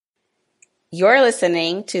You're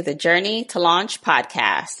listening to the Journey to Launch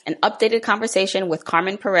podcast, an updated conversation with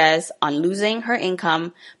Carmen Perez on losing her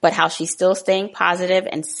income, but how she's still staying positive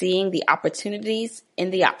and seeing the opportunities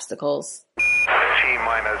in the obstacles.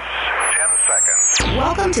 T-minus 10 seconds.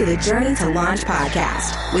 Welcome to the Journey to Launch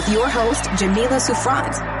podcast with your host, Jamila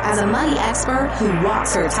Souffrant. As a money expert who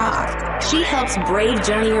walks her talk, she helps brave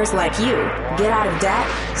journeyers like you get out of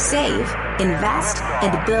debt, save, invest,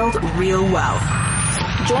 and build real wealth.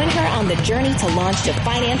 Join her on the journey to launch to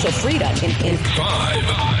financial freedom in 5,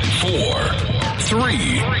 4,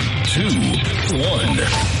 3, 2, 1.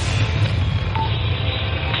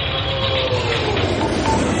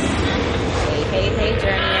 Hey,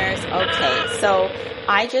 journeyers. Okay, so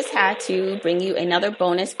I just had to bring you another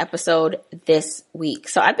bonus episode this week.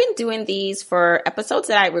 So I've been doing these for episodes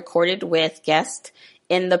that I recorded with guests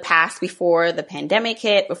in the past before the pandemic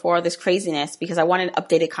hit, before all this craziness, because I wanted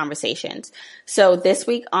updated conversations. So this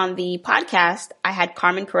week on the podcast, I had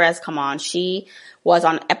Carmen Perez come on. She was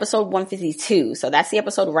on episode 152. So that's the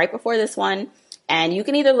episode right before this one. And you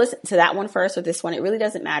can either listen to that one first or this one. It really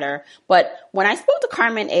doesn't matter. But when I spoke to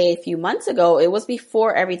Carmen a few months ago, it was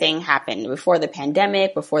before everything happened, before the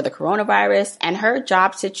pandemic, before the coronavirus, and her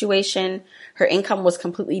job situation, her income was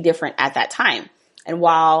completely different at that time. And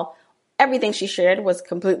while everything she shared was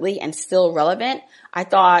completely and still relevant, I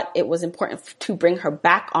thought it was important to bring her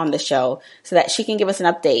back on the show so that she can give us an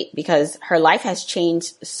update, because her life has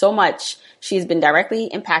changed so much. She's been directly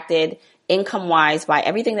impacted income-wise by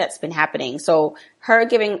everything that's been happening. So her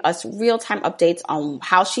giving us real-time updates on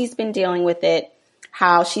how she's been dealing with it,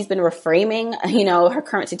 how she's been reframing, her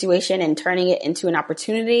current situation and turning it into an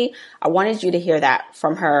opportunity. I wanted you to hear that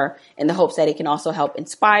from her in the hopes that it can also help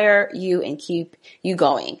inspire you and keep you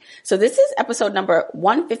going. So this is episode number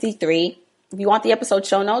 153. If you want the episode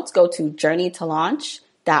show notes, go to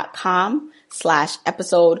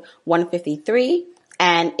journeytolaunch.com/episode 153.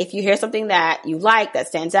 And if you hear something that you like, that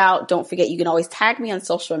stands out, don't forget you can always tag me on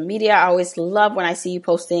social media. I always love when I see you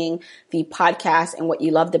posting the podcast and what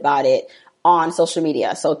you loved about it on social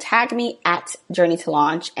media. So tag me at Journey to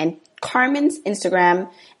Launch, and Carmen's Instagram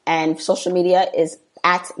and social media is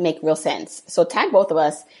at Make Real Sense. So tag both of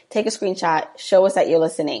us, take a screenshot, show us that you're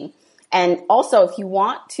listening. And also, if you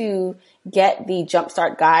want to get the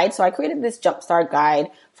Jumpstart Guide, so I created this Jumpstart Guide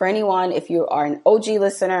for anyone, if you are an OG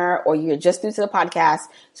listener or you're just new to the podcast,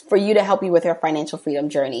 for you to help you with your financial freedom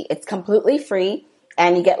journey. It's completely free,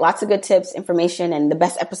 and you get lots of good tips, information, and the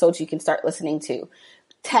best episodes you can start listening to.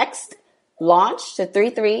 Text LAUNCH to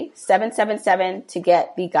 33777 to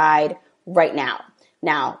get the guide right now.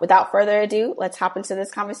 Now, without further ado, let's hop into this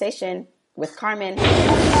conversation with Carmen.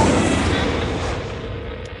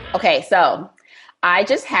 Okay, so I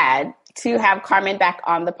just had to have Carmen back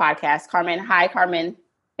on the podcast. Carmen, hi, Carmen.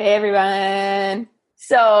 Hey, everyone.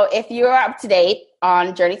 So if you're up to date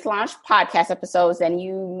on Journey to Launch podcast episodes, then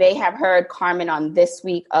you may have heard Carmen on this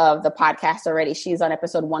week of the podcast already. She's on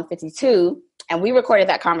episode 152. And we recorded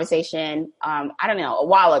that conversation, a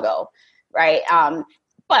while ago, right?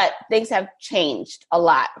 But things have changed a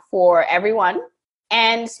lot for everyone,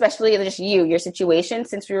 and especially just your situation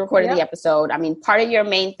since we recorded the episode. I mean, part of your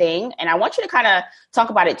main thing, and I want you to kind of talk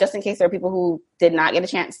about it just in case there are people who did not get a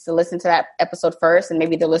chance to listen to that episode first, and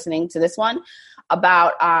maybe they're listening to this one,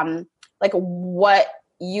 about what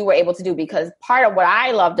you were able to do, because part of what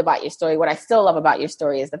I loved about your story, what I still love about your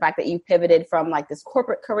story, is the fact that you pivoted from this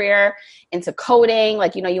corporate career into coding.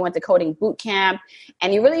 You went to coding boot camp,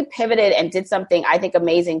 and you really pivoted and did something I think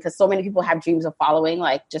amazing, because so many people have dreams of following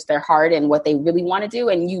just their heart and what they really want to do,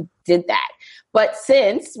 and you did that. But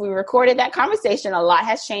since we recorded that conversation, a lot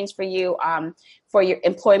has changed for you, for your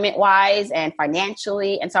employment wise and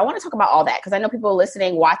financially. And so I want to talk about all that, because I know people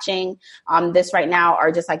listening, watching this right now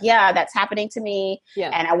are just yeah, that's happening to me.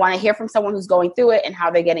 Yeah. And I want to hear from someone who's going through it and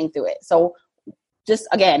how they're getting through it. So just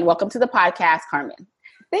again, welcome to the podcast, Carmen.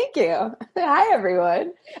 Thank you. Hi,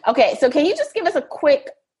 everyone. Okay. So can you just give us a quick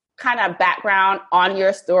kind of background on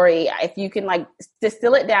your story? If you can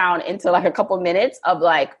distill it down into a couple minutes of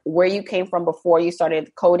where you came from before you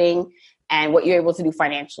started coding and what you're able to do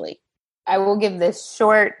financially. I will give this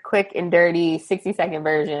short, quick, and dirty 60-second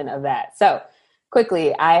version of that. So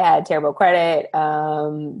quickly, I had terrible credit.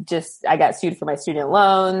 I got sued for my student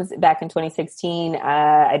loans back in 2016.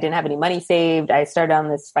 I didn't have any money saved. I started on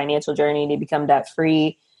this financial journey to become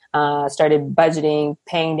debt-free, started budgeting,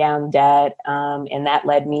 paying down debt, and that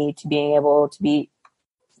led me to being able to be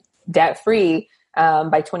debt-free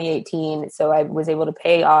by 2018. So I was able to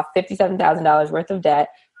pay off $57,000 worth of debt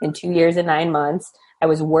in 2 years and 9 months. I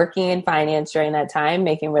was working in finance during that time,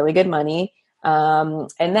 making really good money.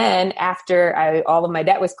 And then after all of my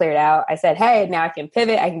debt was cleared out, I said, hey, now I can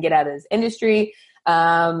pivot. I can get out of this industry.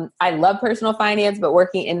 I love personal finance, but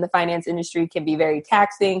working in the finance industry can be very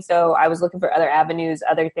taxing. So I was looking for other avenues,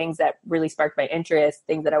 other things that really sparked my interest,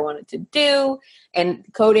 things that I wanted to do. And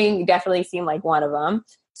coding definitely seemed like one of them.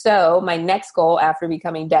 So my next goal after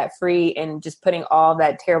becoming debt free and just putting all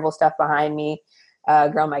that terrible stuff behind me,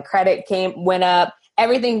 girl, my credit went up.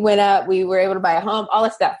 Everything went up. We were able to buy a home, all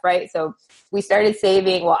this stuff, right? So we started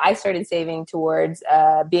saving. Well, I started saving towards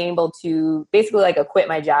being able to basically like a quit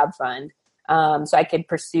my job fund. So I could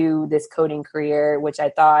pursue this coding career, which I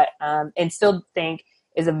thought and still think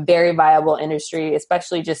is a very viable industry,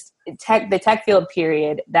 especially just the tech field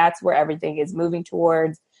period. That's where everything is moving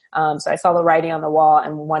towards. So I saw the writing on the wall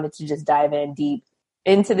and wanted to just dive in deep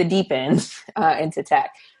into the deep end into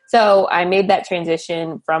tech. So I made that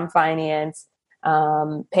transition from finance,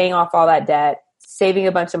 paying off all that debt, saving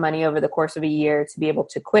a bunch of money over the course of a year to be able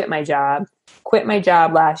to quit my job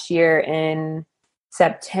last year in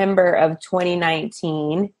September of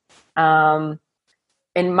 2019. And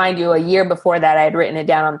mind you, a year before that, I had written it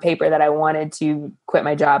down on paper that I wanted to quit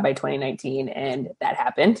my job by 2019, and that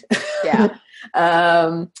happened. Yeah.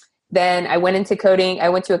 Then I went into coding. I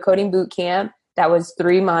went to a coding boot camp. That was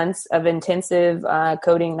 3 months of intensive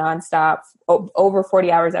coding nonstop, over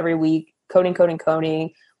 40 hours every week, coding,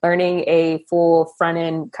 learning a full front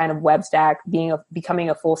end kind of web stack, becoming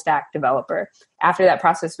a full stack developer. After that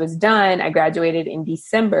process was done, I graduated in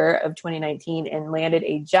December of 2019 and landed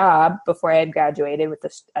a job before I had graduated with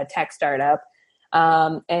a tech startup,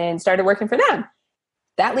 and started working for them.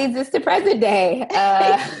 That leads us to present day.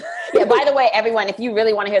 Yeah, by the way, everyone, if you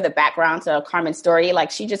really want to hear the background to Carmen's story, like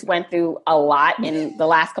she just went through a lot in the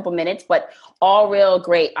last couple minutes, but all real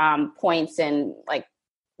great points and like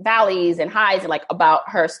valleys and highs like about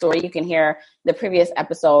her story. You can hear the previous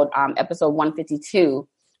episode, episode 152.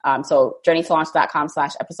 So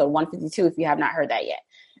journeytolaunch.com/episode 152 if you have not heard that yet.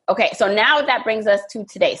 Okay, so now that brings us to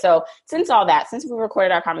today. So since we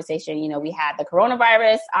recorded our conversation, we had the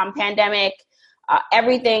coronavirus pandemic,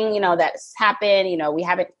 everything, that's happened. We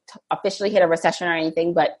haven't officially hit a recession or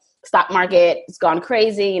anything, but stock market has gone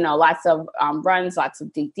crazy, lots of runs, lots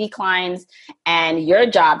of declines, and your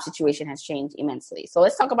job situation has changed immensely. So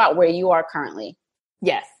let's talk about where you are currently.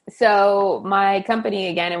 Yes. So my company,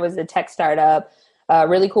 again, it was a tech startup, a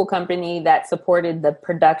really cool company that supported the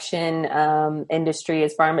production industry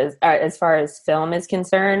as far as film is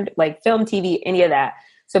concerned, like film, TV, any of that.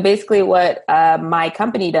 So basically what my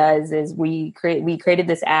company does is we created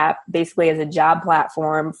this app basically as a job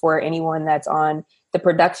platform for anyone that's on the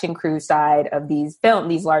production crew side of these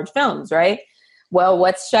large films, right? Well,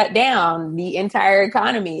 what's shut down? The entire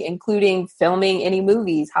economy, including filming any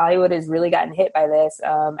movies. Hollywood has really gotten hit by this,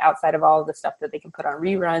 outside of all of the stuff that they can put on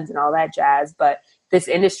reruns and all that jazz. But this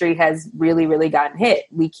industry has really, really gotten hit.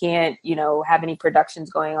 We can't, have any productions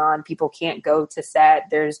going on. People can't go to set.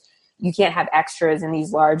 You can't have extras in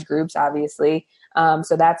these large groups, obviously.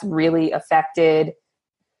 So that's really affected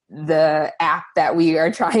the app that we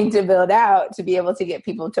are trying to build out to be able to get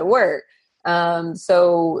people to work.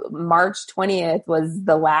 So March 20th was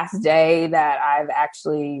the last day that I've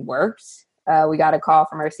actually worked. We got a call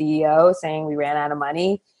from our CEO saying we ran out of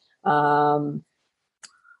money. That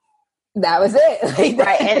was it.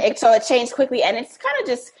 Right. And so it changed quickly. And it's kind of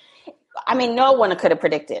just, no one could have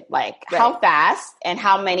predicted how fast and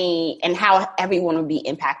how many and how everyone would be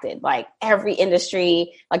impacted. Like every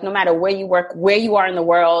industry, like no matter where you work, where you are in the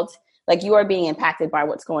world, like you are being impacted by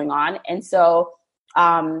what's going on. And so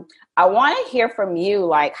I want to hear from you,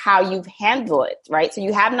 like how you've handled it, right? So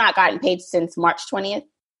you have not gotten paid since March 20th.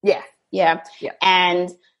 Yeah. Yeah.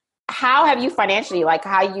 And how have you financially, like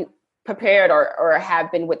how you prepared or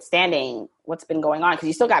have been withstanding what's been going on? Because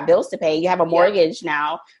you still got bills to pay. You have a mortgage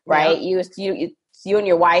now, right? Yeah. You and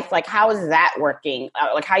your wife, like how is that working?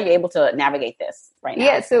 Like how are you able to navigate this right now?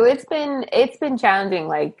 Yeah, so it's been challenging,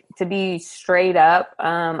 like to be straight up.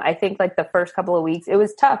 I think like the first couple of weeks, it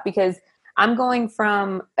was tough because I'm going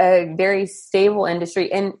from a very stable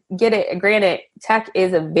industry and granted, tech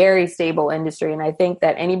is a very stable industry. And I think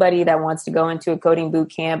that anybody that wants to go into a coding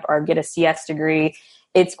boot camp or get a CS degree,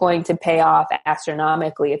 it's going to pay off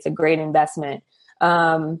astronomically. It's a great investment.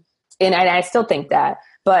 And I still think that.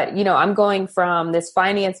 But, I'm going from this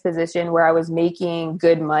finance position where I was making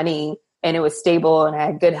good money and it was stable and I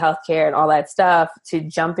had good healthcare and all that stuff to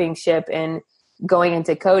jumping ship and going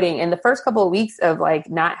into coding. And the first couple of weeks of like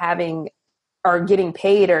not having or getting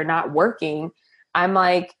paid or not working, I'm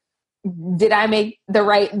like, did I make the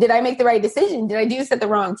right decision? Did I do this at the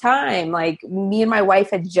wrong time? Like me and my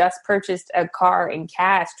wife had just purchased a car in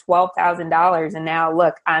cash, $12,000. And now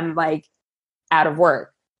look, I'm like out of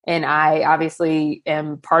work. And I obviously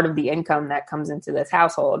am part of the income that comes into this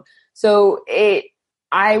household. So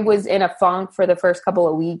I was in a funk for the first couple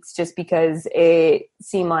of weeks just because it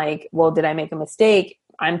seemed like, well, did I make a mistake?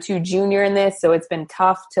 I'm too junior in this. So it's been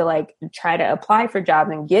tough to like try to apply for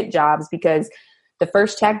jobs and get jobs because the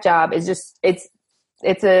first tech job is just, it's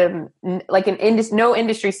a like no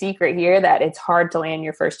industry secret here that it's hard to land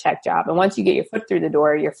your first tech job. And once you get your foot through the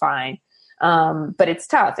door, you're fine. But it's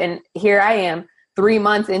tough. And here I am 3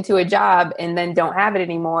 months into a job and then don't have it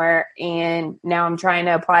anymore. And now I'm trying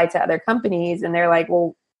to apply to other companies and they're like,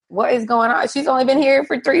 well, what is going on? She's only been here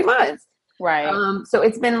for 3 months. Right. So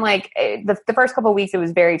it's been like the first couple of weeks, it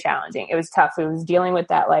was very challenging. It was tough. It was dealing with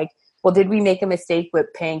that. Like, well, did we make a mistake with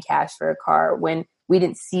paying cash for a car when we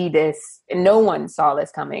didn't see this? And no one saw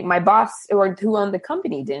this coming. My boss or who owned the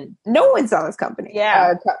company didn't. No one saw this company.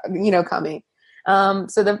 Yeah. Coming.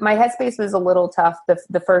 So my headspace was a little tough.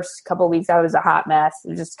 The first couple of weeks, I was a hot mess,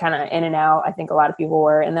 just kind of in and out. I think a lot of people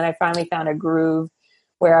were. And then I finally found a groove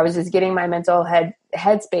where I was just getting my mental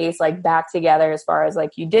headspace like back together as far as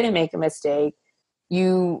like, you didn't make a mistake.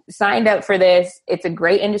 You signed up for this. It's a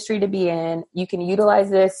great industry to be in. You can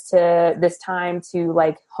utilize this time to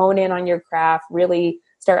like hone in on your craft, really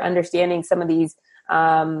start understanding some of these,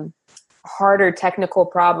 harder technical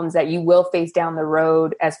problems that you will face down the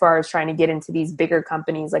road as far as trying to get into these bigger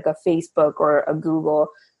companies like a Facebook or a Google.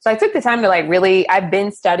 So I took the time to like really, I've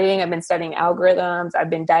been studying algorithms.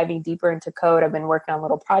 I've been diving deeper into code. I've been working on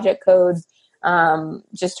little project codes,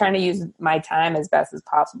 just trying to use my time as best as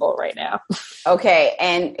possible right now. Okay.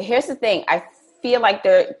 And here's the thing. I feel like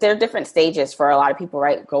there are different stages for a lot of people,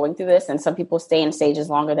 right? Going through this. And some people stay in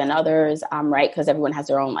stages longer than others, right? Because everyone has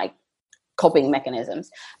their own like coping mechanisms.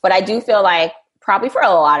 But I do feel like probably for a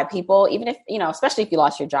lot of people, even if, especially if you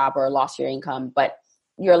lost your job or lost your income, but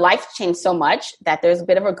your life changed so much that there's a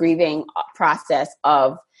bit of a grieving process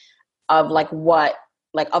of like what,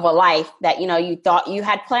 like of a life that, you thought you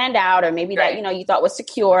had planned out, or maybe right. that, you thought was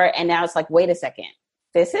secure. And now it's like, wait a second,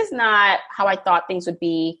 this is not how I thought things would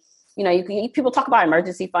be. People talk about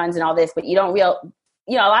emergency funds and all this, but you don't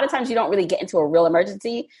a lot of times you don't really get into a real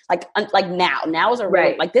emergency. Like now is a real,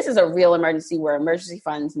 right. like this is a real emergency where emergency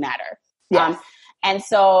funds matter. Yes. And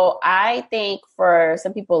so I think for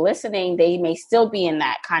some people listening, they may still be in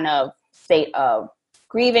that kind of state of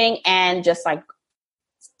grieving and just like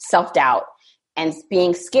self-doubt and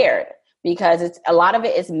being scared, because a lot of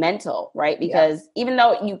it is mental, right? Because even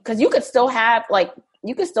though you could still have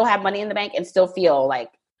money in the bank and still feel like,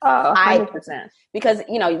 100%. Because,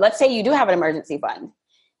 let's say you do have an emergency fund.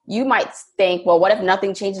 You might think, well, what if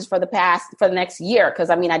nothing changes for the next year? Because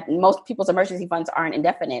most people's emergency funds aren't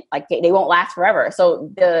indefinite. Like they won't last forever. So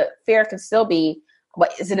the fear could still be,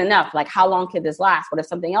 but is it enough? Like how long could this last? What if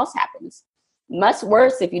something else happens? Much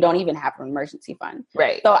worse if you don't even have an emergency fund.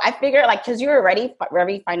 Right. So I figure because you're already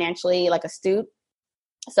very financially like astute.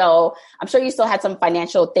 So I'm sure you still had some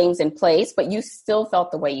financial things in place, but you still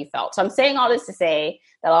felt the way you felt. So I'm saying all this to say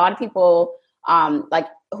that a lot of people like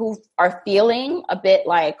who are feeling a bit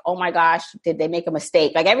like, oh my gosh, did they make a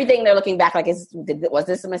mistake? Like everything they're looking back, like, was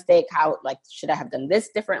this a mistake? How, like, should I have done this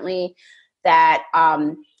differently? That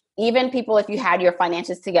even people, if you had your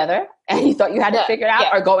finances together and you thought you had to figure it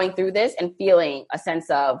out, are going through this and feeling a sense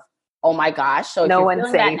of, oh my gosh. So if no you're one's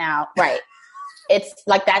feeling safe. that now, right. It's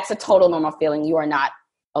like, that's a total normal feeling. You are not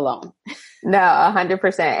alone. No,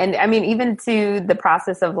 100%. And even to the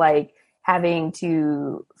process of like having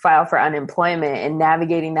to file for unemployment and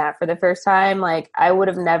navigating that for the first time, like I would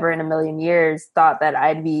have never in a million years thought that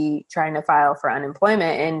I'd be trying to file for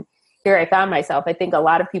unemployment. And here I found myself. I think a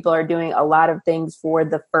lot of people are doing a lot of things for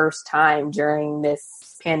the first time during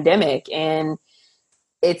this pandemic. And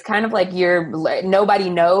it's kind of like nobody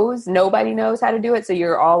knows how to do it. So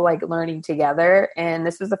you're all like learning together. And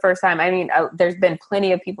this was the first time. There's been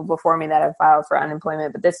plenty of people before me that have filed for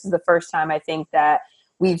unemployment, but this is the first time I think that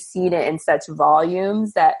we've seen it in such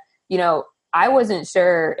volumes that, I wasn't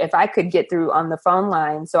sure if I could get through on the phone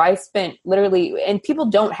line. So I spent literally, and people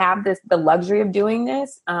don't have the luxury of doing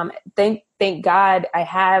this. Thank God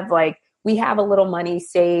we have a little money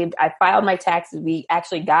saved. I filed my taxes. We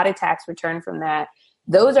actually got a tax return from that.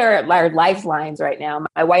 Those are our lifelines right now.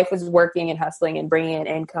 My wife was working and hustling and bringing in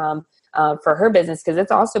income for her business because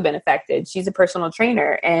it's also been affected. She's a personal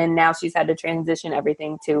trainer, and now she's had to transition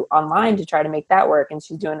everything to online to try to make that work, and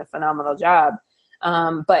she's doing a phenomenal job.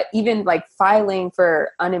 But even like filing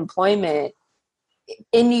for unemployment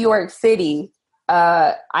in New York City,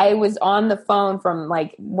 I was on the phone from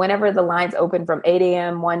like whenever the lines opened from 8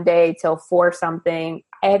 a.m. one day till 4 something.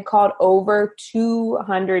 I had called over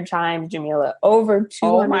 200 times, Jamila, over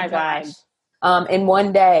 200 times. in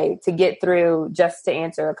one day to get through just to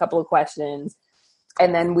answer a couple of questions.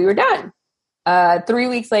 And then we were done. 3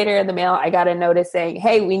 weeks later in the mail, I got a notice saying,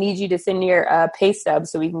 hey, we need you to send your pay stub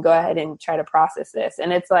so we can go ahead and try to process this.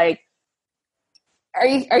 And it's like, are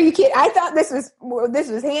you kidding? I thought this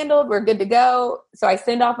was handled. We're good to go. So I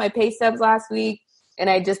sent off my pay stubs last week, and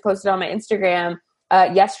I just posted on my Instagram.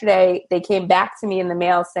 Yesterday, they came back to me in the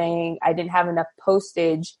mail saying I didn't have enough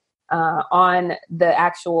postage on the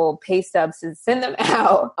actual pay stubs to send them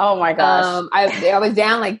out. Oh my gosh. I was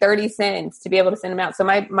down like 30 cents to be able to send them out. So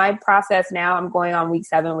my process now, I'm going on week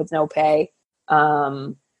 7 with no pay.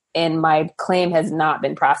 And my claim has not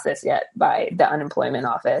been processed yet by the unemployment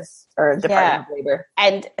office or Department of Labor.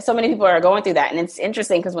 And so many people are going through that. And it's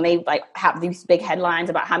interesting because when they like have these big headlines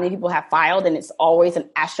about how many people have filed and it's always an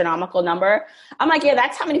astronomical number, I'm like, yeah,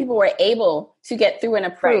 that's how many people were able to get through and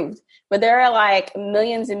approved. Right. But there are like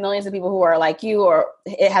millions and millions of people who are like you, or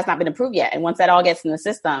it has not been approved yet. And once that all gets in the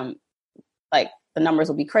system, like the numbers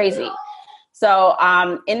will be crazy. So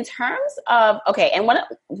in terms of, okay. And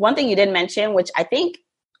one thing you did mention, which I think,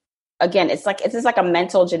 again, it's just like a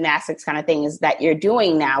mental gymnastics kind of thing is that you're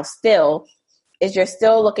doing now still is you're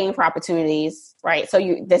still looking for opportunities, right? So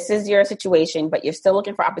this is your situation, but you're still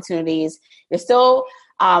looking for opportunities. You're still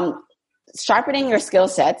sharpening your skill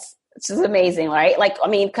sets, which is amazing, right? Like, I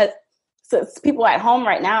mean, because it's people at home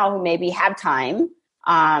right now who maybe have time.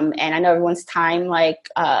 And I know everyone's time, like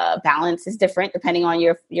balance is different depending on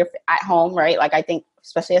your at home, right? Like I think,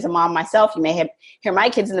 especially as a mom myself, you may hear my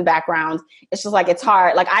kids in the background. It's just like, it's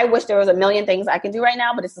hard. Like I wish there was a million things I can do right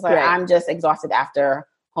now, but it's just like, I'm just exhausted after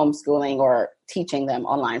homeschooling or teaching them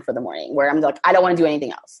online for the morning where I'm like, I don't want to do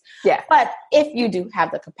anything else. Yeah. But if you do have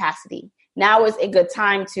the capacity, now is a good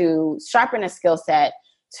time to sharpen a skill set,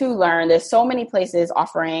 to learn. There's so many places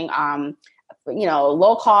offering,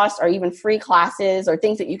 low cost or even free classes or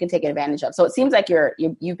things that you can take advantage of. So it seems like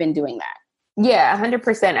you've been doing that. Yeah,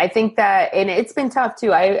 100%. I think that, and it's been tough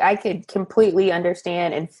too. I could completely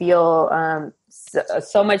understand and feel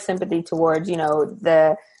so much sympathy towards,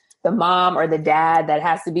 the mom or the dad that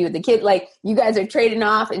has to be with the kid. Like you guys are trading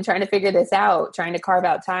off and trying to figure this out, trying to carve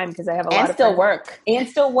out time because I have a lot of still work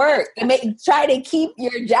and try to keep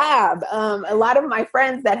your job. A lot of my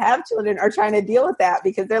friends that have children are trying to deal with that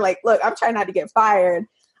because they're like, look, I'm trying not to get fired.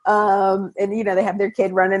 And they have their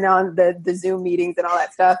kid running on the Zoom meetings and all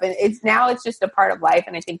that stuff. And it's just a part of life.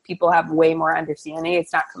 And I think people have way more understanding.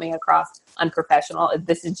 It's not coming across unprofessional.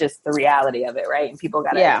 This is just the reality of it. Right. And people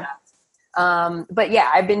got to adjust. But yeah,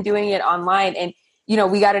 I've been doing it online and,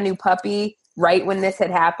 we got a new puppy right when this had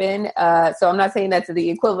happened. So I'm not saying that's the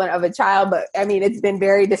equivalent of a child, but I mean, it's been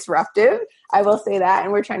very disruptive. I will say that.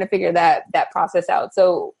 And we're trying to figure that process out.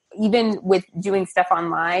 So even with doing stuff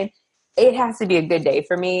online, it has to be a good day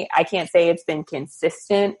for me. I can't say it's been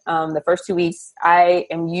consistent. The first 2 weeks, I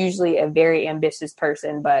am usually a very ambitious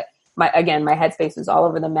person, but my headspace was all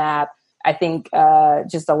over the map. I think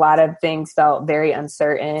just a lot of things felt very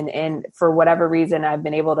uncertain. And for whatever reason, I've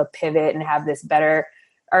been able to pivot and have this better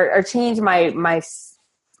or change the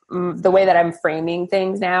way that I'm framing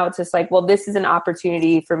things now. It's just like, well, this is an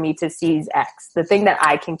opportunity for me to seize X, the thing that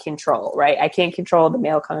I can control, right? I can't control the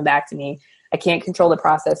mail coming back to me. I can't control the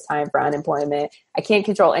process time for unemployment. I can't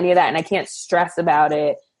control any of that. And I can't stress about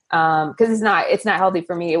it. Cause it's not healthy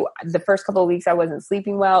for me. The first couple of weeks I wasn't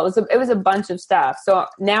sleeping well. It was a bunch of stuff. So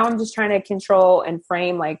now I'm just trying to control and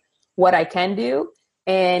frame like what I can do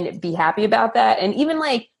and be happy about that. And even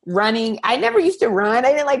like running, I never used to run.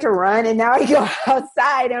 I didn't like to run. And now I go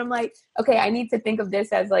outside and I'm like, okay, I need to think of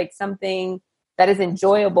this as like something that is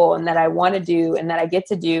enjoyable and that I want to do and that I get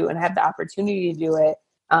to do and have the opportunity to do it.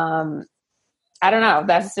 I don't know.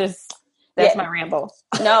 That's my ramble.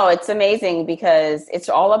 No, it's amazing because it's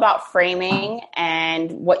all about framing and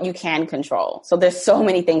what you can control. So there's so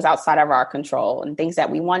many things outside of our control and things that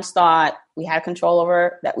we once thought we had control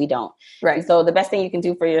over that we don't. Right. And so the best thing you can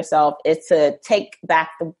do for yourself is to take back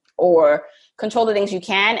or control the things you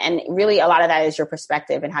can. And really a lot of that is your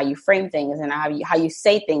perspective and how you frame things and how you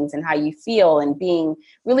say things and how you feel and being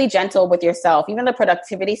really gentle with yourself. Even the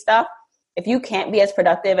productivity stuff. If you can't be as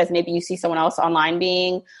productive as maybe you see someone else online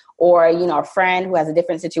being, or, a friend who has a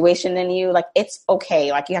different situation than you, like, it's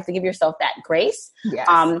okay. Like, you have to give yourself that grace. Yes.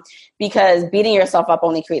 Because beating yourself up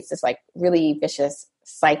only creates this like really vicious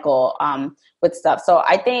cycle, with stuff. So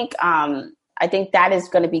I think that is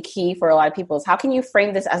going to be key for a lot of people is how can you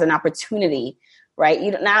frame this as an opportunity, right?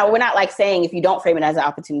 Now we're not like saying if you don't frame it as an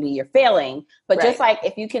opportunity, you're failing, but right. Just like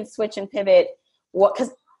if you can switch and pivot,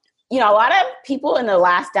 because a lot of people in the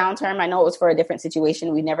last downturn, I know it was for a different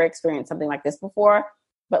situation. We never experienced something like this before.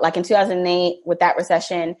 But like in 2008 with that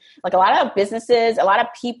recession, like a lot of businesses, a lot of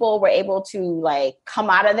people were able to like come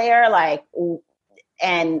out of there, like,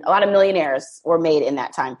 and a lot of millionaires were made in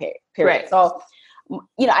that time period. Right. So,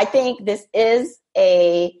 you know, I think this is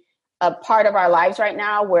a part of our lives right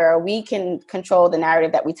now where we can control the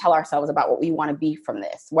narrative that we tell ourselves about what we want to be from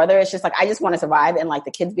this. Whether it's just like, I just want to survive and like the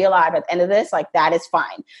kids be alive at the end of this, like that is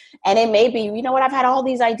fine. And it may be, you know what, I've had all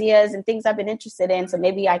these ideas and things I've been interested in. So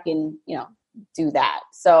maybe I can, you know, do that.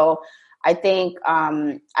 So I think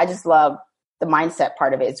I just love the mindset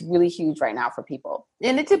part of it. It's really huge right now for people.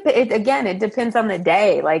 And it depends on the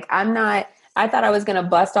day. Like I thought I was going to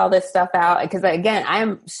bust all this stuff out because again,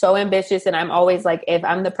 I'm so ambitious and I'm always like, if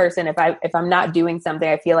I'm the person, if I'm not doing something,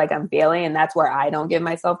 I feel like I'm failing, and that's where I don't give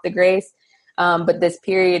myself the grace. But this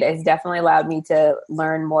period has definitely allowed me to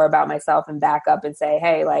learn more about myself and back up and say,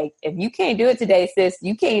 hey, like if you can't do it today, sis,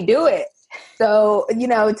 you can't do it. So, you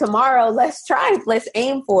know, tomorrow, let's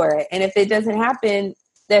aim for it. And if it doesn't happen,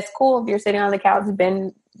 that's cool. If you're sitting on the couch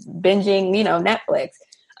binging, you know, Netflix.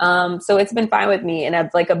 So it's been fine with me. And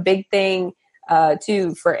it's like a big thing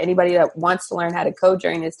too, for anybody that wants to learn how to code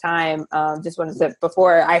during this time. Just wanted to,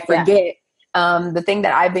 before I forget, the thing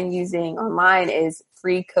that I've been using online is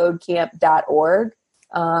freecodecamp.org.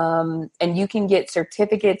 And you can get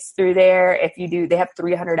certificates through there. If you do, they have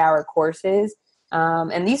 300-hour courses.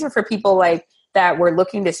 And these are for people like that were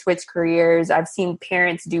looking to switch careers. I've seen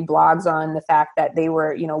parents do blogs on the fact that they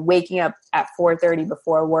were, you know, waking up at 4:30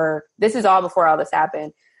 before work. This is all before all this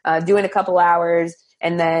happened, doing a couple hours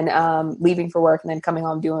and then leaving for work and then coming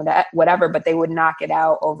home doing that, whatever, but they would knock it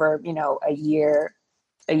out over, you know, a year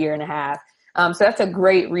and a half. So that's a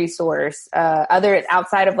great resource.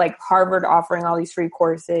 Outside of like Harvard offering all these free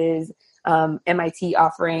courses, MIT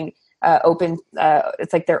offering open,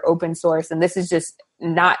 it's like they're open source. And this is just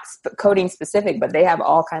not coding specific, but they have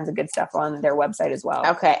all kinds of good stuff on their website as well.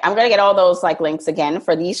 Okay. I'm going to get all those like links again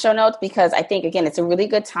for these show notes, because I think, again, it's a really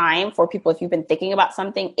good time for people. If you've been thinking about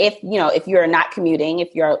something, if you're not commuting,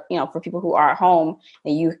 if you're, you know, for people who are at home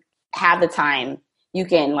and you have the time, you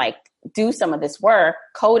can like do some of this work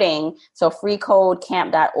coding. So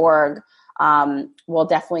freecodecamp.org will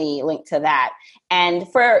definitely link to that. And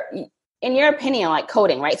in your opinion, like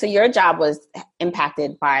coding, right? So your job was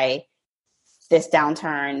impacted by this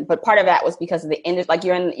downturn, but part of that was because of the industry. Like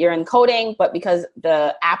you're in coding, but because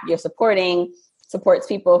the app you're supporting supports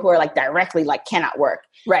people who are like directly like cannot work.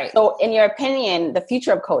 Right. So in your opinion, the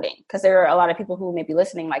future of coding, because there are a lot of people who may be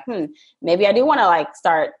listening like, maybe I do want to like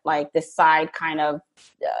start like this side kind of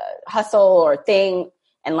hustle or thing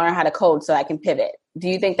and learn how to code so I can pivot. Do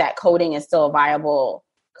you think that coding is still a viable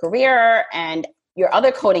career? And your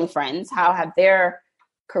other coding friends, how have their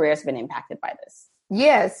careers been impacted by this?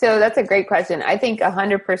 Yeah, so that's a great question. I think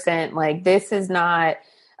 100%, like this is not,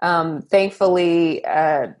 thankfully,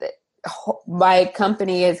 my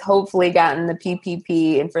company has hopefully gotten the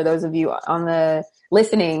PPP. And for those of you on the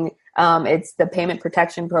listening, it's the Payment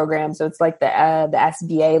Protection Program. So it's like the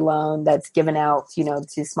SBA loan that's given out, you know,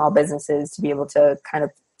 to small businesses to be able to kind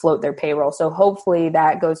of float their payroll. So hopefully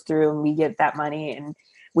that goes through and we get that money and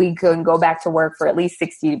we can go back to work for at least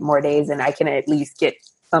 60 more days and I can at least get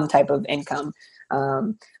some type of income.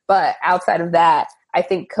 But outside of that, I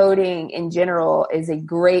think coding in general is a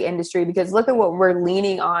great industry because look at what we're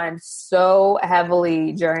leaning on so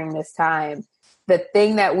heavily during this time. The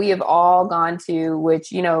thing that we have all gone to,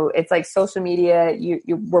 which, you know, it's like social media,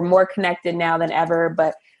 we're more connected now than ever,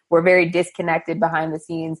 but we're very disconnected behind the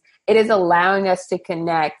scenes. It is allowing us to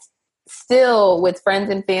connect still with friends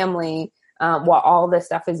and family while all this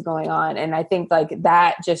stuff is going on. And I think like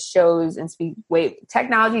that just shows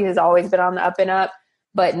technology has always been on the up and up,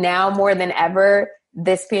 but now more than ever,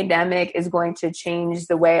 this pandemic is going to change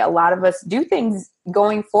the way a lot of us do things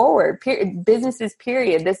going forward. Businesses,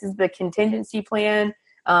 period. This is the contingency plan.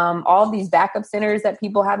 All of these backup centers that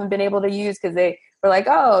people haven't been able to use because they were like,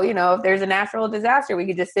 oh, you know, if there's a natural disaster, we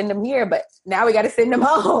could just send them here. But now we got to send them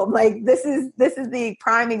home. Like this is the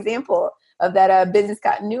prime example of that business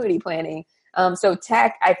continuity planning. So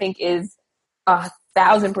tech, I think, is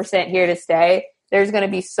 1,000% here to stay. There's going to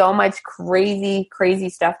be so much crazy, crazy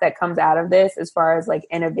stuff that comes out of this as far as like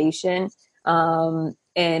innovation. And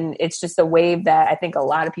it's just a wave that I think a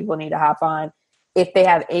lot of people need to hop on if they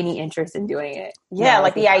have any interest in doing it. Yeah,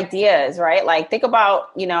 like the ideas, right? Like think about,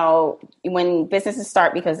 you know, when businesses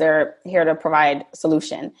start because they're here to provide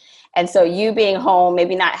solution. And so you being home,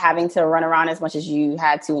 maybe not having to run around as much as you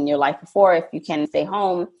had to in your life before, if you can stay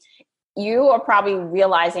home, you are probably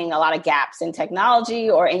realizing a lot of gaps in technology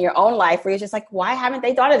or in your own life where you're just like, why haven't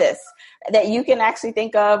they thought of this that you can actually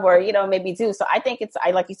think of or, you know, maybe do. So I think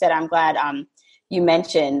like you said, I'm glad you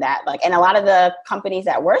mentioned that, like, and a lot of the companies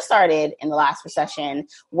that were started in the last recession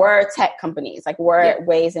were tech companies, like were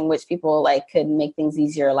ways in which people like could make things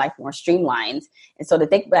easier, life more streamlined. And so to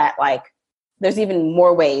think that like there's even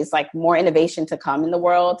more ways, like more innovation to come in the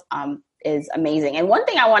world is amazing. And one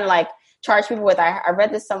thing I want to like charge people with, I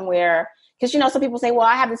read this somewhere, because, you know, some people say, well,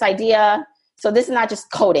 I have this idea. So this is not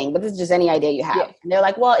just coding, but this is just any idea you have. Yeah. And they're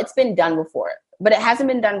like, well, it's been done before, but it hasn't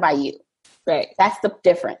been done by you. Right. That's the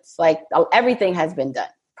difference. Like everything has been done.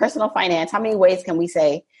 Personal finance. How many ways can we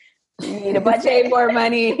say you need a budget? Save more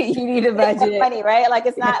money. You need a budget. Money, right? Like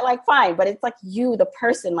it's not like fine, but it's like you, the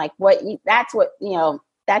person, like that's what, you know,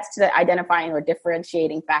 that's the identifying or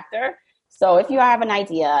differentiating factor. So if you have an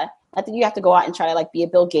idea, not that you have to go out and try to like be a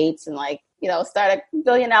Bill Gates and like, you know, start a $1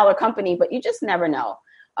 billion company, but you just never know.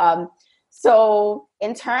 So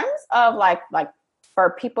in terms of like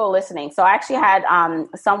for people listening, so I actually had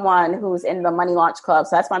someone who's in the Money Launch Club.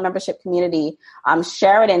 So that's my membership community.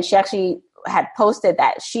 Sheridan, she actually had posted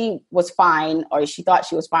that she was fine, or she thought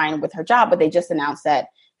she was fine with her job, but they just announced that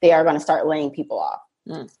they are going to start laying people off.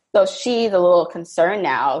 So she's a little concerned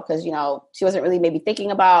now because, you know, she wasn't really maybe thinking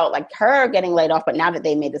about like her getting laid off. But now that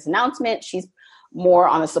they made this announcement, she's more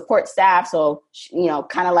on the support staff. So, you know,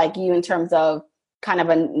 kind of like you in terms of kind of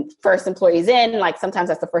a first employees in, like sometimes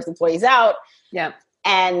that's the first employees out. Yeah.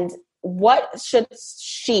 And what should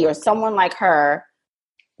she or someone like her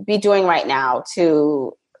be doing right now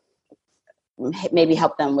to maybe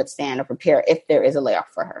help them withstand or prepare if there is a layoff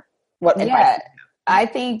for her? What advice? I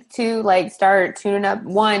think to like start tuning up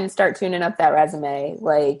that resume,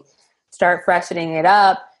 like start freshening it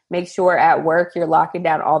up. Make sure at work you're locking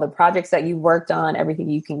down all the projects that you've worked on, everything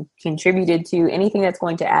you can contributed to, anything that's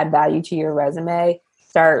going to add value to your resume.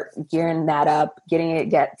 Start gearing that up, getting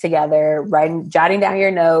it together, jotting down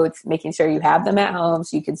your notes, making sure you have them at home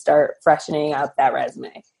so you can start freshening up that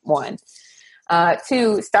resume. 1.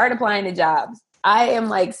 2, start applying to jobs. I am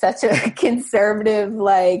like such a conservative,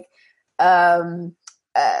 like,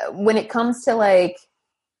 when it comes to like,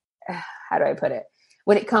 how do I put it?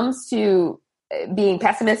 When it comes to being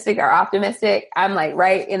pessimistic or optimistic, I'm like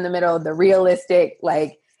right in the middle of the realistic.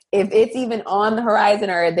 Like if it's even on the horizon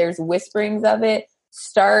or there's whisperings of it,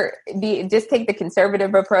 just take the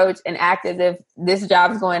conservative approach and act as if this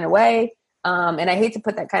job's going away. And I hate to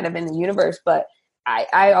put that kind of in the universe, but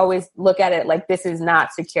I always look at it like this is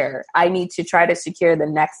not secure. I need to try to secure the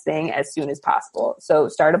next thing as soon as possible. So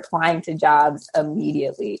start applying to jobs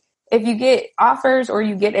immediately. If you get offers or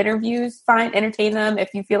you get interviews, fine, entertain them.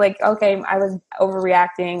 If you feel like, okay, I was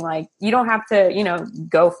overreacting, like you don't have to, you know,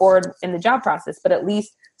 go forward in the job process, but at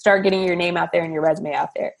least start getting your name out there and your resume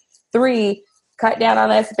out there. 3, cut down on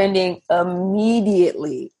that spending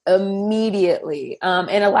immediately.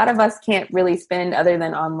 And a lot of us can't really spend other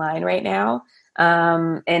than online right now,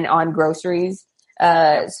 and on groceries.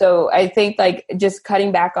 So I think like just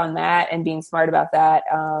cutting back on that and being smart about that,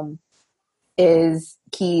 is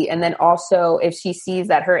key. And then also if she sees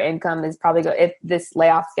that her income is probably if this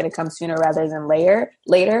layoff is going to come sooner rather than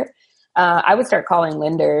later, I would start calling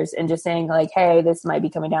lenders and just saying like, hey, this might be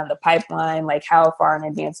coming down the pipeline. Like how far in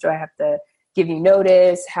advance do I have to give you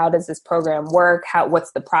notice? How does this program work?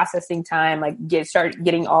 What's the processing time? Like start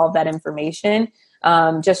getting all of that information,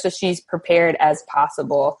 just so she's prepared as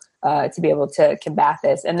possible, to be able to combat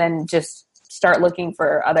this, and then just start looking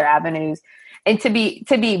for other avenues. And to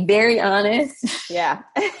be very honest,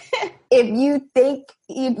 if you think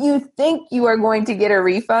you are going to get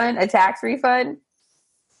a tax refund,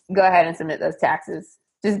 go ahead and submit those taxes.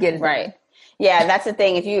 Just get it right. Yeah, that's the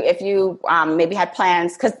thing. If you maybe had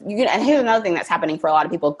plans, because and here's another thing that's happening for a lot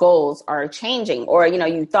of people: goals are changing, or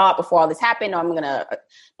you thought before all this happened, I'm going to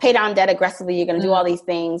pay down debt aggressively. You're going to do all these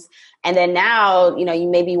things, and then now you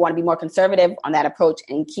maybe want to be more conservative on that approach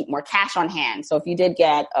and keep more cash on hand. So if you did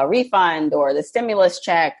get a refund or the stimulus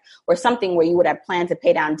check or something where you would have planned to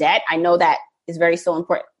pay down debt, I know that is very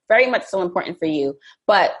much still important for you,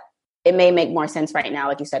 but it may make more sense right now,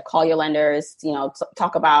 like you said, call your lenders.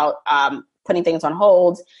 Talk about putting things on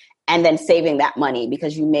hold and then saving that money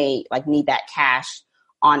because you may need that cash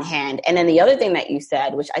on hand. And then the other thing that you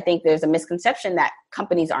said, which I think there's a misconception that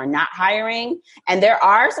companies are not hiring. And there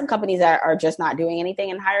are some companies that are just not doing anything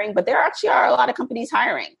in hiring, but there actually are a lot of companies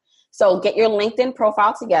hiring. So get your LinkedIn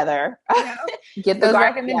profile together. Get those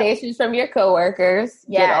recommendations from your coworkers.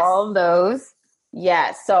 Yes. Get all of those.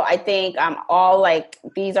 Yes. So I think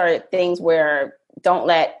these are things where don't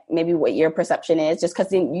let maybe what your perception is just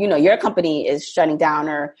because your company is shutting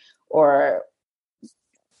down or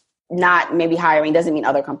not maybe hiring doesn't mean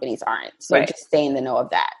other companies aren't. So Just stay in the know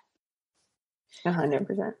of that.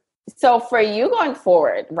 100%. So for you going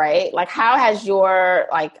forward, right? Like how has your,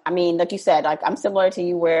 like, I mean, like you said, like I'm similar to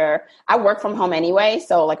you where I work from home anyway.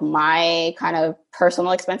 So like my kind of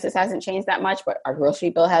personal expenses hasn't changed that much, but our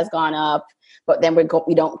grocery bill has gone up, but then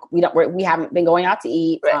we haven't been going out to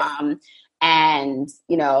eat. Right. And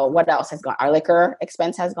you know, what else has gone? Our liquor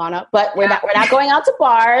expense has gone up, but we're not going out to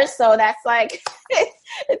bars. So that's like,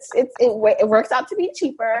 it works out to be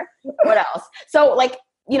cheaper. What else? So like,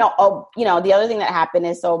 the other thing that happened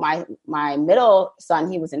is, so my middle son,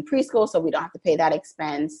 he was in preschool, so we don't have to pay that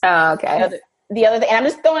expense. Oh, okay. The other thing, and I'm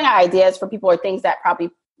just throwing out ideas for people or things that probably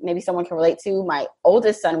maybe someone can relate to. My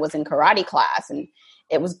oldest son was in karate class and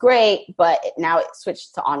it was great, but now it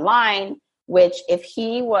switched to online, which if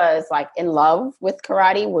he was like in love with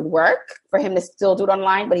karate would work for him to still do it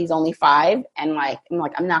online, but he's only 5. And I'm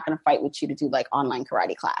not going to fight with you to do like online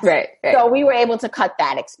karate class. Right. So we were able to cut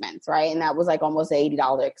that expense. Right. And that was like almost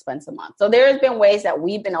 $80 expense a month. So there's been ways that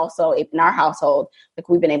we've been also in our household, like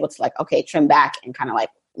we've been able to like, okay, trim back and kind of like,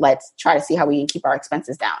 let's try to see how we can keep our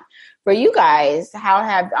expenses down. For you guys, how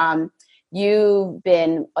have, you've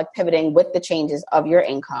been like pivoting with the changes of your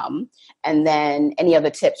income, and then any other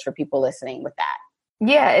tips for people listening with that?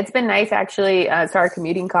 Yeah, it's been nice actually. So our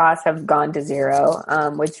commuting costs have gone to zero,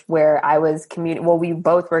 which where I was commuting, well, we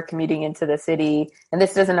both were commuting into the city, and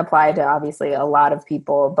this doesn't apply to obviously a lot of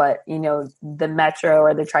people, but you know, the metro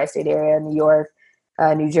or the tri-state area, New York,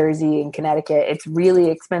 New Jersey, and Connecticut, it's really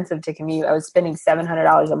expensive to commute. I was spending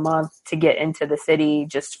 $700 a month to get into the city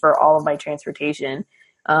just for all of my transportation.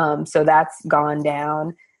 So that's gone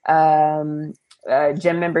down.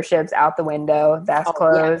 Gym memberships out the window. That's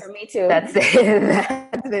closed. Yeah, for me too. That's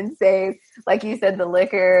been saved. Like you said, the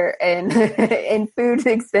liquor and and food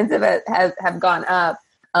expensive have gone up.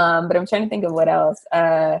 But I'm trying to think of what else.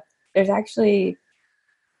 There's actually,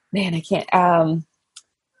 man, I can't.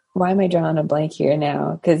 Why am I drawing a blank here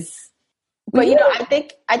now? But you know,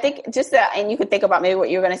 I think just that, and you could think about maybe what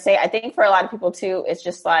you're going to say. I think for a lot of people too, it's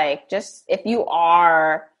just like, if you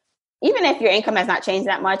are, even if your income has not changed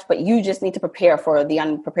that much, but you just need to prepare for the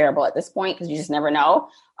unpreparable at this point, because you just never know,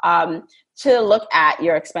 to look at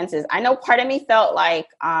your expenses. I know part of me felt like,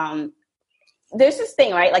 there's this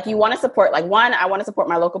thing, right? Like you want to support, like one, I want to support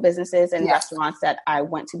my local businesses and restaurants that I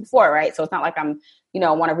went to before, right? So it's not like I'm,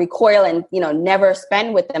 want to recoil and, never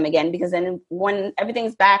spend with them again, because then when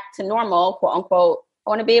everything's back to normal, quote unquote,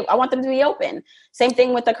 I want them to be open. Same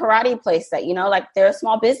thing with the karate place that, like they're a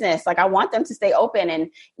small business. Like I want them to stay open, and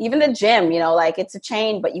even the gym, like it's a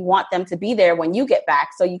chain, but you want them to be there when you get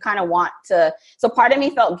back. So you kind of want to, so part of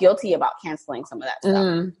me felt guilty about canceling some of that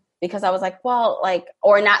stuff. Because I was like, well, like,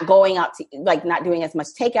 or not going out to, like, not doing as much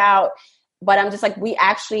takeout. But I'm just like,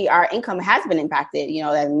 our income has been impacted,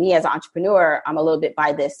 and me as an entrepreneur, I'm a little bit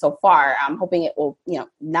by this so far. I'm hoping it will,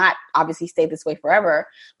 not obviously stay this way forever.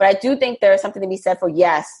 But I do think there's something to be said for,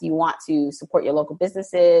 yes, you want to support your local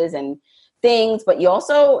businesses and things, but you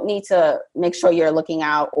also need to make sure you're looking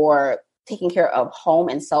out or taking care of home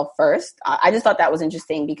and self first. I just thought that was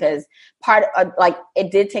interesting, because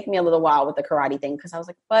it did take me a little while with the karate thing, because I was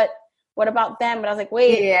like, but what about them? But I was like,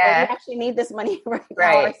 wait, we actually need this money right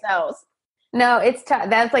now ourselves. No, it's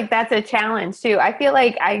that's a challenge too. I feel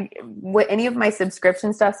like with any of my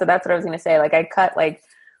subscription stuff, so that's what I was going to say. Like I cut like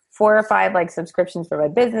 4 or 5 like subscriptions for my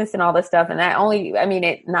business and all this stuff. And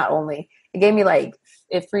it gave me like,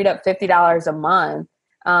 it freed up $50 a month.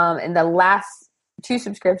 And the last 2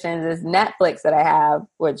 subscriptions is Netflix that I have,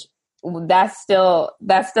 which that's still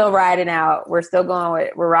riding out. We're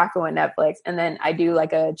rocking with Netflix. And then I do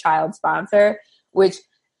like a child sponsor, which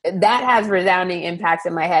that has resounding impacts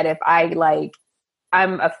in my head. If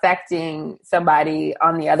I'm affecting somebody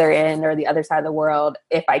on the other end or the other side of the world,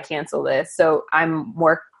 if I cancel this. So I'm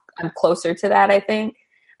closer to that, I think.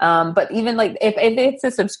 But even like if it's a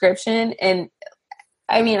subscription, and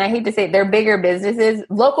I mean, I hate to say it, they're bigger businesses,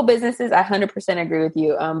 local businesses. I 100% agree with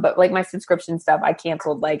you. But like my subscription stuff, I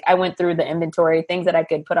canceled. Like I went through the inventory, things that I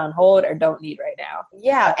could put on hold or don't need right now.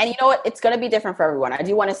 Yeah. And you know what? It's going to be different for everyone. I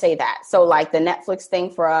do want to say that. So like the Netflix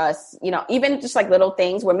thing for us, even just like little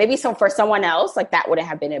things where maybe for someone else, like that wouldn't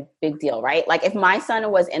have been a big deal, right? Like if my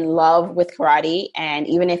son was in love with karate, and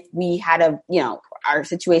even if we had our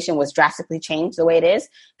situation was drastically changed the way it is,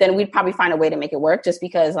 then we'd probably find a way to make it work, just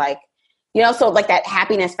because like, so like that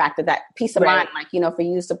happiness factor, that peace of mind, like, for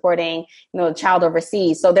you supporting, the child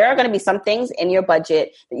overseas. So there are going to be some things in your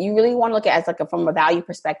budget that you really want to look at as like from a value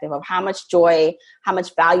perspective of how much joy, how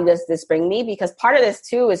much value does this bring me? Because part of this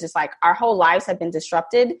too is just like our whole lives have been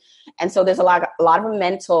disrupted. And so there's a lot of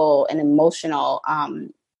mental and emotional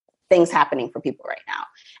things happening for people right now.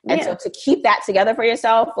 And so to keep that together for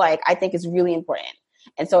yourself, like I think is really important.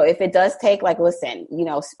 And so if it does take, like, listen,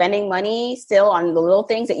 spending money still on the little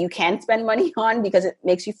things that you can spend money on because it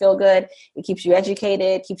makes you feel good, it keeps you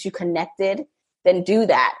educated, keeps you connected, then do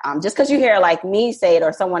that. Just because you hear like me say it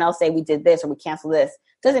or someone else say we did this or we canceled this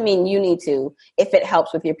doesn't mean you need to, if it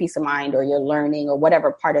helps with your peace of mind or your learning or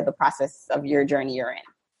whatever part of the process of your journey you're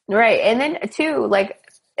in. Right. And then too, like,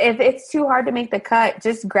 if it's too hard to make the cut,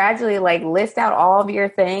 just gradually like list out all of your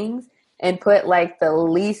things and put like the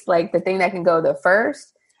least, like the thing that can go the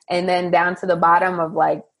first, and then down to the bottom of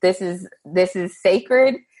like, this is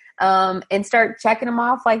sacred. And start checking them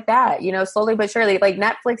off like that, slowly but surely. Like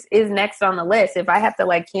Netflix is next on the list. If I have to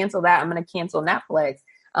like cancel that, I'm going to cancel Netflix.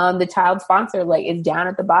 The child sponsor like is down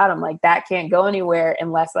at the bottom. Like that can't go anywhere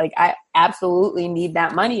unless like I absolutely need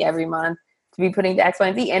that money every month to be putting to X, Y,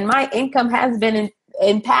 and Z. And my income has been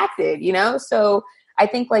impacted, So I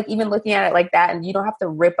think like even looking at it like that, and you don't have to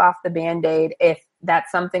rip off the Band-Aid if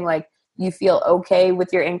that's something like you feel okay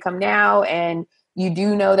with your income now and you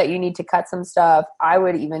do know that you need to cut some stuff. I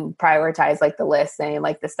would even prioritize like the list, saying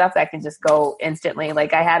like the stuff that can just go instantly.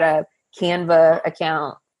 Like I had a Canva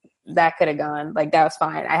account that could have gone, like that was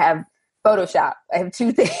fine. I have Photoshop. I have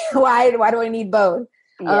two things. Why do I need both?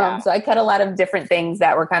 Yeah. So I cut a lot of different things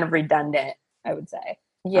that were kind of redundant, I would say.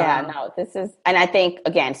 Yeah, no, this is, and I think,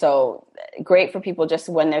 again, so great for people just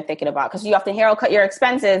when they're thinking about, because you often hear, cut your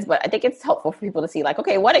expenses, but I think it's helpful for people to see like,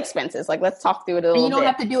 okay, what expenses? Like, let's talk through it a little bit. And you don't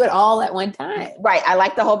have to do it all at one time. Right. I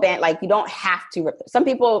like the whole band. Like, you don't have to rip. Some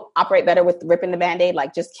people operate better with ripping the Band-Aid,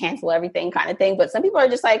 like just cancel everything kind of thing. But some people are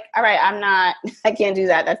just like, all right, I can't do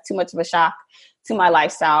that. That's too much of a shock to my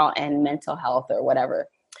lifestyle and mental health or whatever.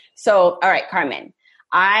 So, all right, Carmen,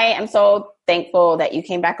 I am so thankful that you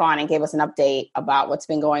came back on and gave us an update about what's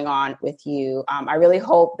been going on with you. I really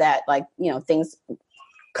hope that things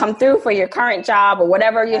come through for your current job or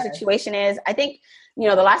whatever your situation is. I think,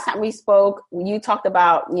 the last time we spoke, you talked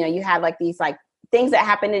about, you had like these like things that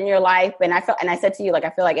happened in your life. And I said to you, like, I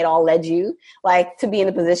feel like it all led you like to be in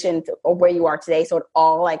the position or where you are today. So it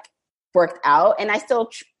all like worked out. And I still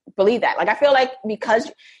believe that. Like, I feel like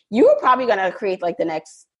because you were probably going to create like the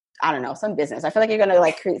next, I don't know, some business. I feel like you're going to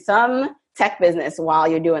like create some tech business while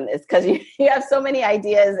you're doing this because you have so many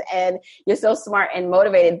ideas and you're so smart and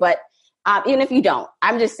motivated. But even if you don't,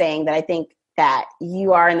 I'm just saying that I think that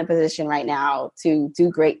you are in the position right now to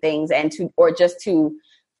do great things and to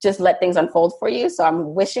let things unfold for you. So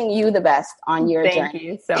I'm wishing you the best on your journey. Thank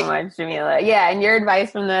you so much, Jamila. Yeah. And your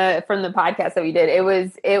advice from the podcast that we did, it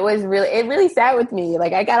really sat with me.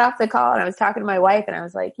 Like I got off the call and I was talking to my wife and I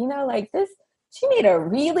was like, like this, she made a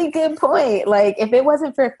really good point. Like if it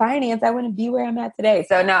wasn't for finance, I wouldn't be where I'm at today.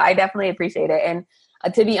 So no, I definitely appreciate it. And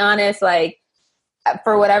to be honest, like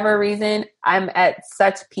for whatever reason, I'm at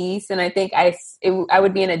such peace. And I think I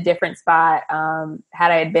would be in a different spot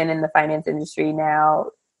had I had been in the finance industry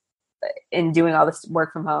now and doing all this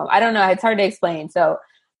work from home. I don't know. It's hard to explain. So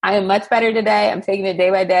I am much better today. I'm taking it day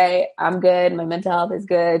by day. I'm good. My mental health is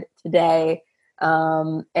good today.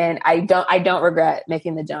 And I don't regret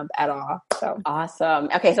making the jump at all. So awesome.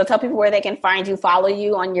 Okay. So tell people where they can find you, follow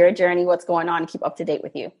you on your journey, what's going on, keep up to date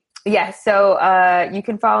with you. Yes. So, you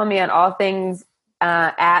can follow me on all things,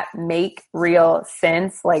 at Make Real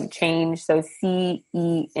Sense, like change. So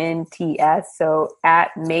CENTS. So at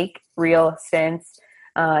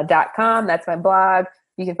makerealsense.com. That's my blog.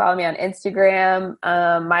 You can follow me on Instagram.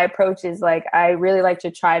 My approach is like, I really like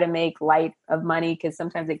to try to make light of money because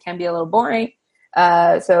sometimes it can be a little boring.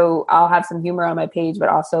 So I'll have some humor on my page, but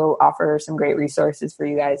also offer some great resources for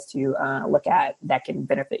you guys to look at that can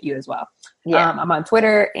benefit you as well. Yeah. I'm on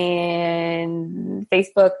Twitter and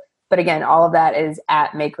Facebook, but again, all of that is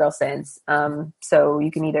at Make Real Sense. So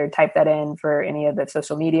you can either type that in for any of the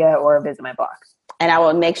social media or visit my blog. And I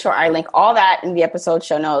will make sure I link all that in the episode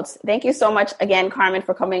show notes. Thank you so much again, Carmen,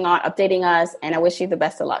 for coming on, updating us, and I wish you the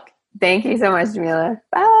best of luck. Thank you so much, Jamila.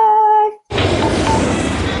 Bye.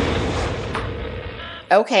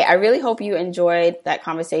 Okay, I really hope you enjoyed that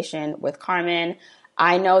conversation with Carmen.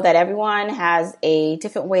 I know that everyone has a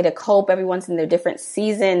different way to cope. Everyone's in their different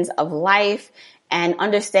seasons of life. And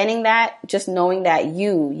understanding that, just knowing that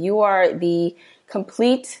you are the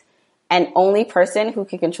complete and only person who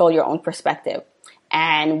can control your own perspective.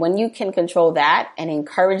 And when you can control that and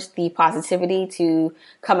encourage the positivity to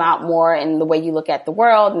come out more in the way you look at the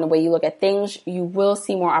world and the way you look at things, you will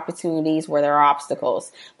see more opportunities where there are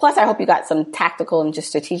obstacles. Plus, I hope you got some tactical and just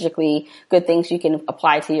strategically good things you can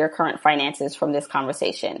apply to your current finances from this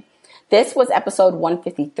conversation. This was episode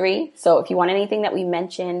 153. So if you want anything that we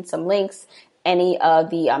mentioned, some links, any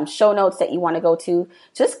of the show notes that you want to go to,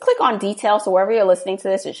 just click on details. So wherever you're listening to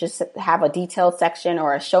this, it should have a detailed section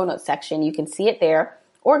or a show notes section. You can see it there,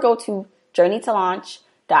 or go to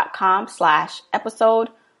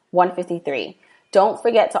journeytolaunch.com/episode153. Don't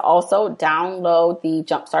forget to also download the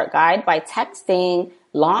Jumpstart Guide by texting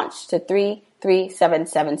launch to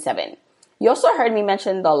 33777. You also heard me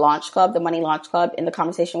mention the Launch Club, the Money Launch Club, in the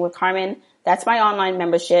conversation with Carmen. That's my online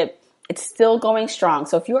membership. It's still going strong.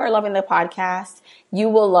 So if you are loving the podcast, you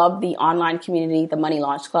will love the online community, the Money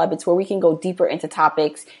Launch Club. It's where we can go deeper into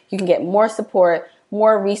topics. You can get more support,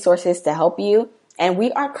 more resources to help you. And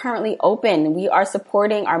we are currently open. We are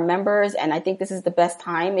supporting our members. And I think this is the best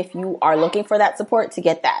time if you are looking for that support to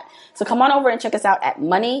get that. So come on over and check us out at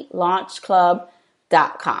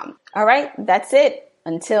moneylaunchclub.com. All right, that's it.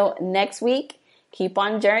 Until next week, keep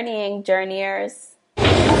on journeying, journeyers.